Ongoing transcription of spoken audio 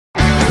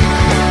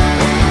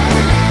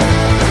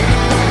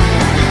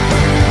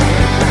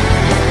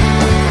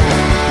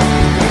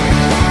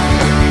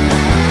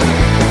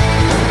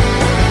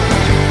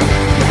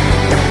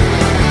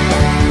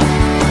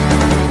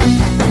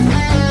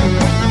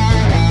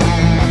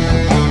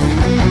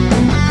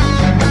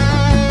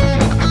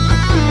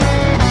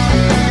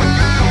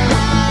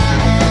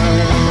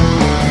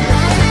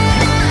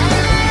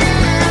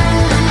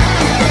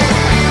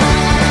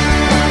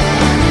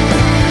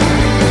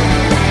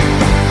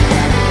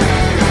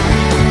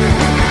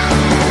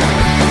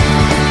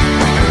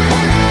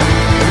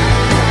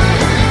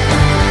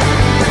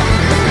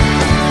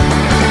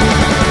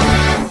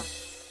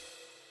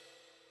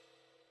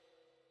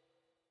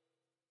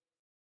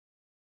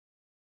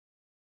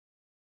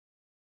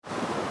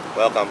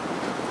Welcome.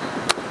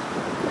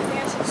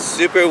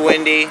 Super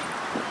windy.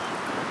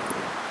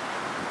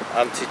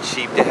 I'm too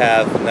cheap to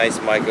have a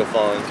nice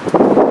microphone,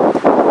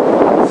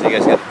 so you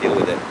guys got to deal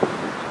with it.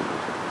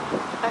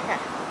 Okay.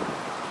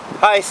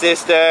 Hi,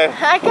 sister.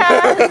 Hi,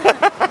 Kaz.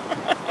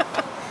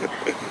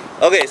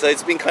 Okay, so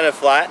it's been kind of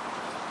flat.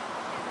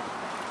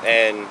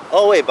 And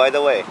oh wait, by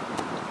the way,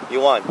 you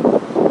won.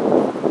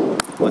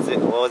 What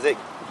was it?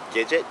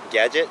 Gadget?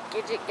 Gadget.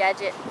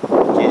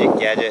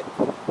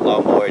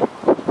 Longboard.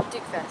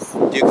 Duke Fest.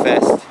 Duke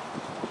Fest.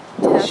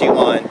 She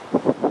won.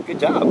 Good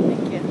job.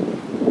 Thank you.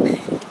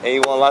 And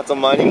you won lots of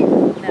money?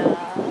 No.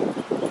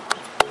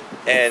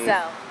 And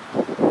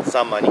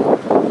some money.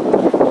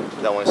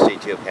 That went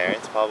straight to your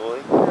parents,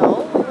 probably?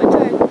 No, we went to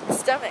our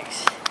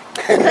stomachs.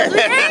 Because we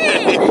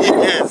ate!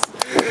 Yes!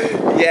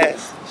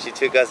 Yes! She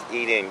took us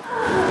eating.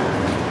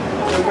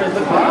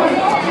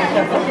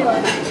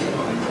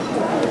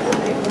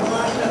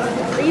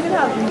 They even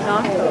have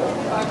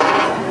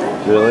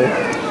nachos. Really? I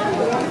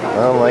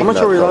don't like How much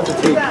are we allowed to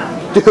take?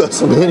 Dude,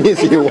 as many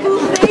as you want.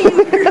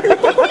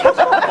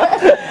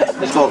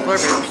 Let's go.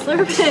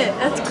 Slurp it.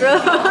 That's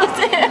gross.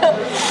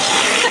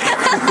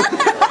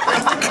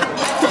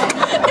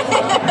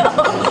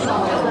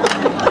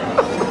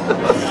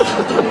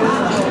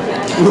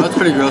 That's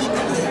pretty gross.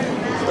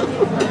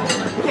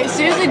 Okay,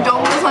 seriously,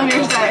 don't put this on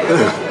your side.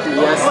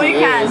 Yes, well, you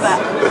can, but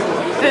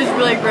it's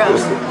really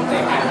gross.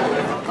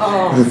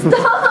 Oh.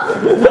 Stop!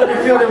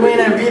 I feel the way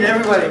and I beat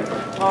everybody.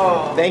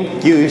 Oh.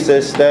 Thank you,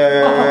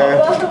 sister.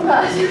 Welcome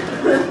back.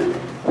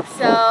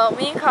 So,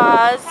 me and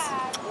Kaz,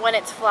 when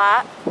it's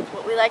flat,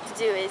 what we like to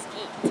do is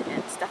eat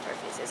and stuff our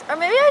faces. Or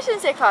maybe I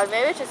shouldn't say Kaz,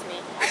 maybe it's just me.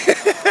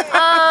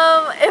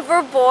 If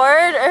we're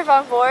bored, or if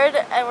I'm bored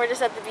and we're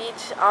just at the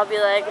beach, I'll be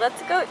like,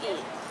 let's go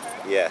eat.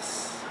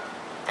 Yes.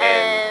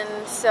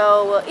 And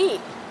so we'll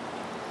eat.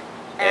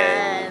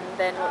 And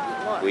then we'll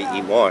eat more. We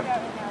eat more.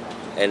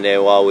 And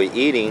then while we're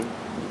eating,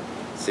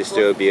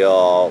 sister will be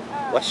all,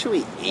 what should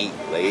we eat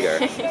later?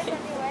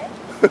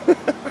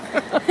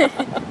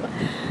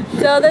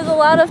 So there's a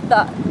lot of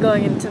thought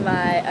going into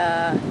my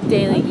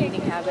daily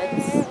eating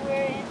habits.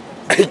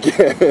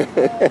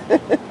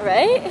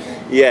 Right?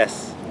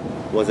 Yes.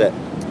 Was it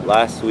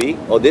last week?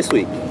 Oh, this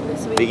week.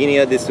 This week. Beginning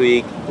of this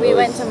week. We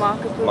went to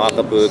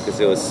Makapu because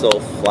it was so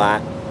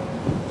flat.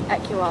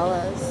 At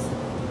Kiwalas.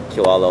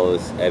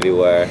 Koalas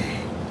everywhere.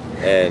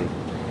 And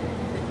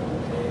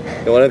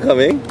you want to come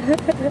in?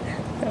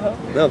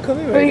 No, come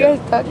in right now. What are you guys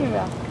talking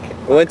about?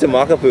 We went to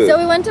Makapu. So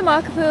we went to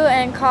Makapu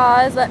and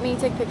Kaz let me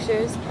take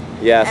pictures.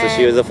 Yeah, so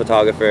she was a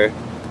photographer.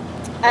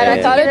 And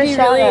I thought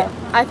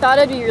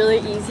it'd be really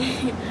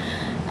easy.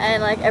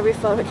 And like every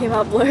photo came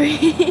out blurry.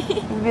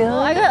 Really? Well,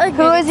 I got like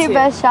who was your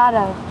best shot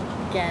of?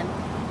 Again.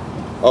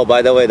 Oh,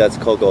 by the way, that's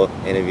Coco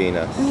interviewing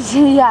us.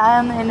 Yeah,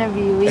 I'm the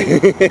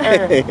interviewee.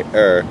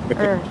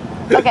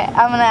 Okay,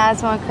 I'm gonna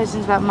ask more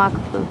questions about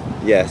Makapu.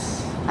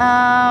 Yes.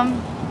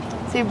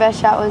 So your best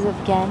shot was of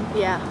Gen?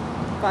 Yeah,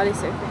 body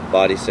surfing.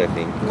 Body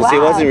surfing. Because he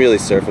wasn't really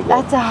surfable.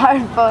 That's a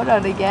hard photo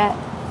to get.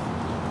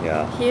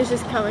 Yeah. He was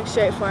just coming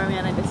straight for me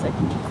and I just like,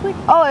 click.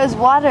 Oh, it was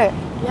water.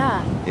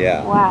 Yeah.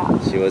 Yeah. Wow.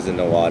 She was in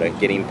the water,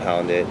 getting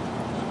pounded.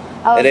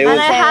 I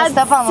had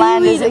stuff on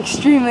land is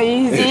extremely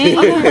easy.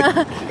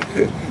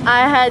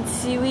 I had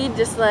seaweed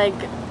just like...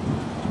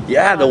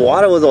 Yeah, the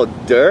water was all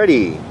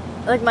dirty.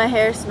 Like my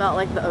hair smelled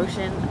like the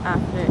ocean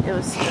after. It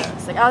was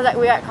gross. Like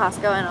we were at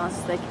Costco and I was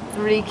just like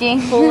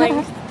reeking,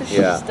 pulling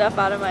the stuff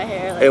out of my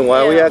hair. Like, and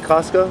why were we at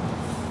Costco?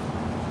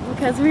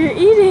 Because we were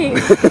eating.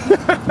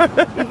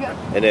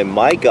 And then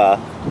Micah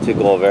took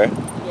over.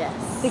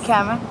 Yes. The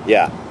camera?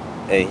 Yeah.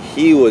 And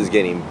he was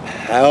getting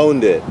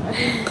pounded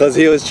because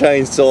he was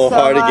trying so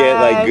hard to get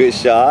like good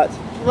shots.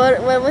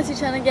 What was he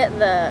trying to get?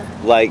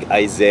 Like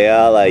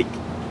Isaiah, like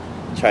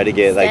try to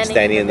get like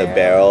standing in the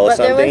barrel or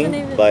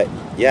something. But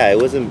yeah, it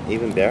wasn't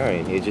even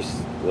barreling. It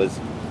just was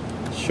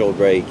show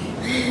break,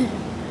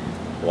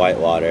 white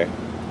water.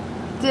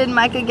 Did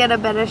Micah get a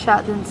better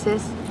shot than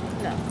Sis?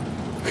 No.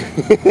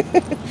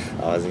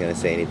 I wasn't gonna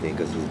say anything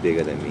because he's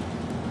bigger than me.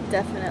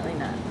 Definitely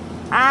not.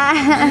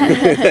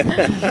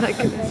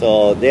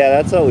 So yeah,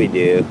 that's what we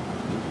do.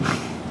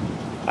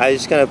 I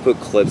just kind of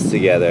put clips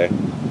together,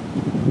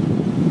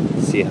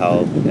 see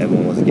how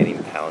everyone was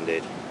getting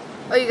pounded.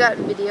 Oh, you got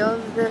video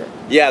of the...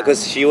 Yeah,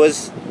 because she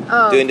was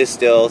doing the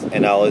stills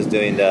and I was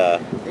doing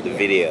the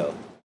video.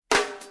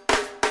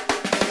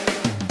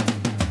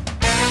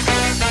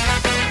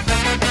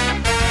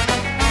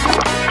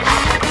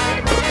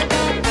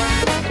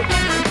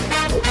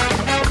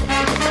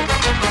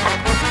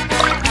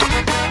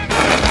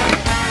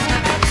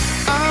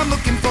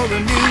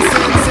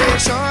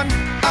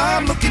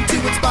 I'm looking to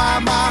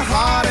inspire my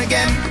heart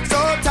again. So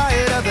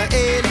tired of the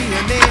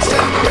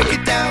alienation. Break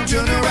it down,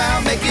 turn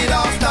around, make it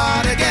all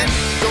start again.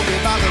 Don't be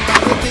bothered by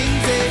the things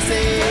they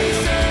say.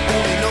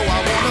 Only know I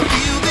wanna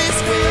feel this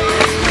way.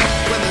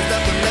 When there's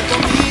nothing left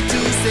for me to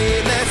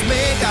say, let's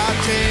make our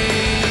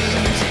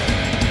change.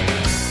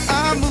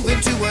 I'm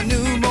moving to a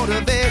new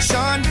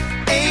motivation.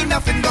 Ain't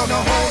nothing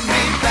gonna hold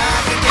me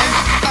back again.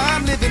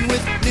 I'm living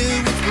with new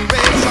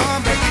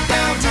inspiration. Break it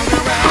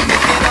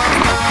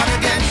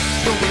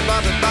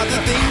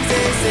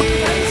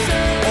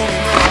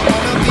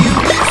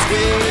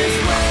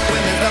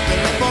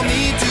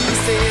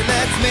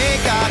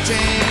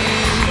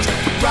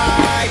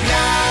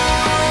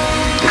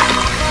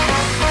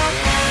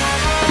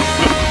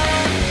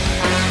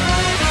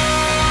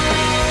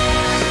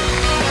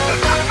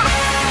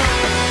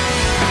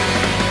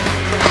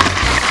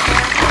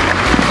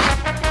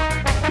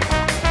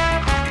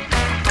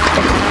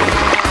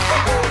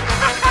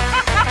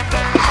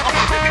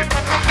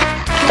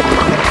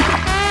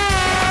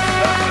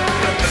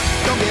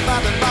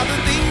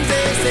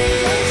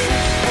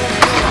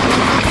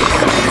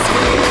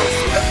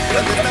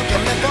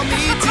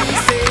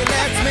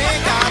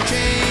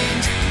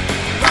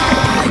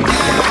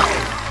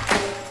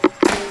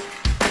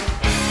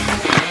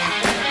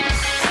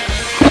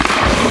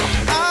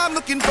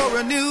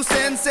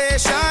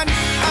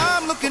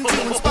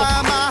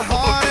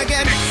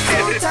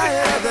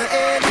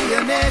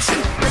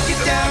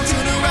down,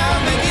 turn around,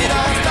 make it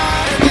all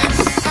start again.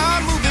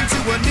 I'm moving to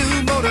a new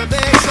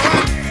motivation.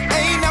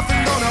 Ain't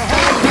nothing gonna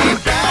hold me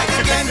back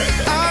again.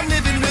 I'm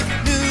living with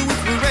new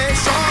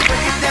inspiration.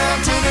 Break it down,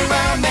 turn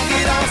around, make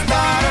it all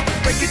start.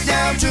 Break it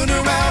down, turn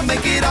around,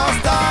 make it all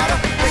start.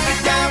 Break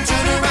it down,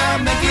 turn around,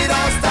 make it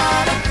all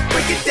start.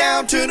 Break it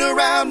down, turn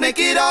around, make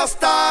it all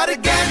start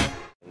again.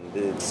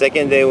 The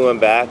second day we went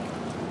back,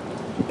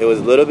 it was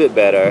a little bit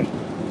better,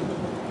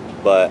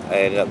 but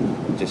I ended up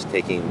just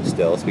taking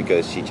stills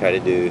because she tried to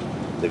do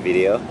the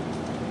video.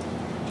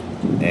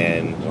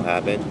 And what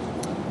happened?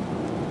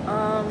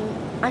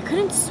 I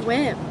couldn't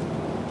swim.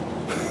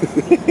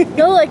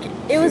 No, like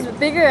it was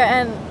bigger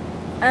and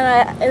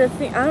I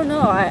don't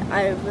know,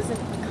 I wasn't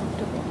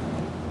comfortable.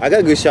 I got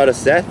a good shot of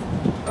Seth.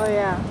 Oh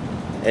yeah.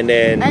 And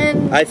then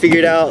I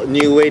figured out a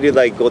new way to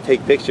like go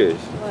take pictures.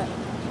 What?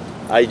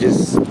 I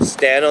just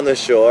stand on the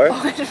shore,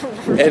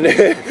 and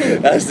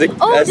as the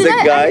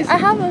guys. I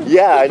have a.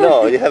 Yeah, I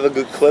know you have a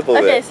good clip of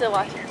it. Okay, so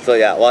watch it. So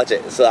yeah, watch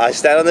it. So I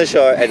stand on the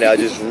shore and I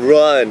just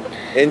run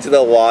into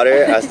the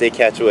water as they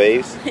catch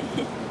waves,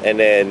 and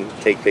then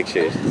take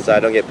pictures so I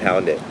don't get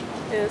pounded.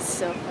 It was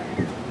so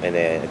funny. And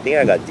then I think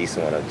I got a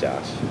decent one of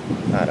Josh.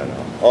 I don't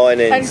know. Oh, and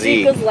then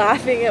Zeke was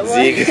laughing at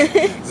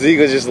one. Zeke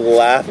was just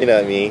laughing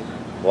at me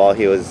while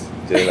he was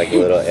doing like a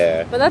little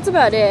air. But that's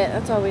about it.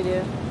 That's all we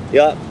do.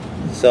 Yep.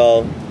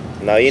 So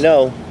now you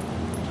know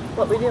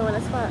what we do when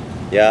it's flat.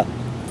 Yeah.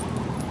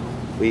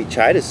 We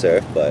try to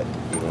surf, but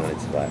even when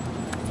it's flat,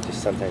 it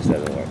just sometimes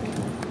doesn't work.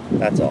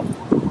 That's all.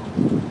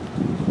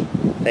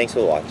 Thanks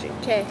for watching.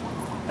 Okay.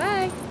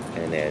 Bye.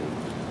 And then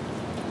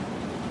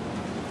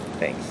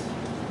thanks.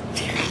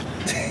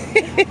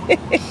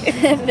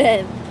 And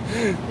then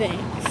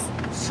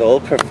thanks. So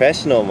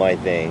professional, my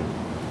thing.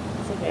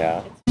 It's okay.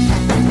 Yeah.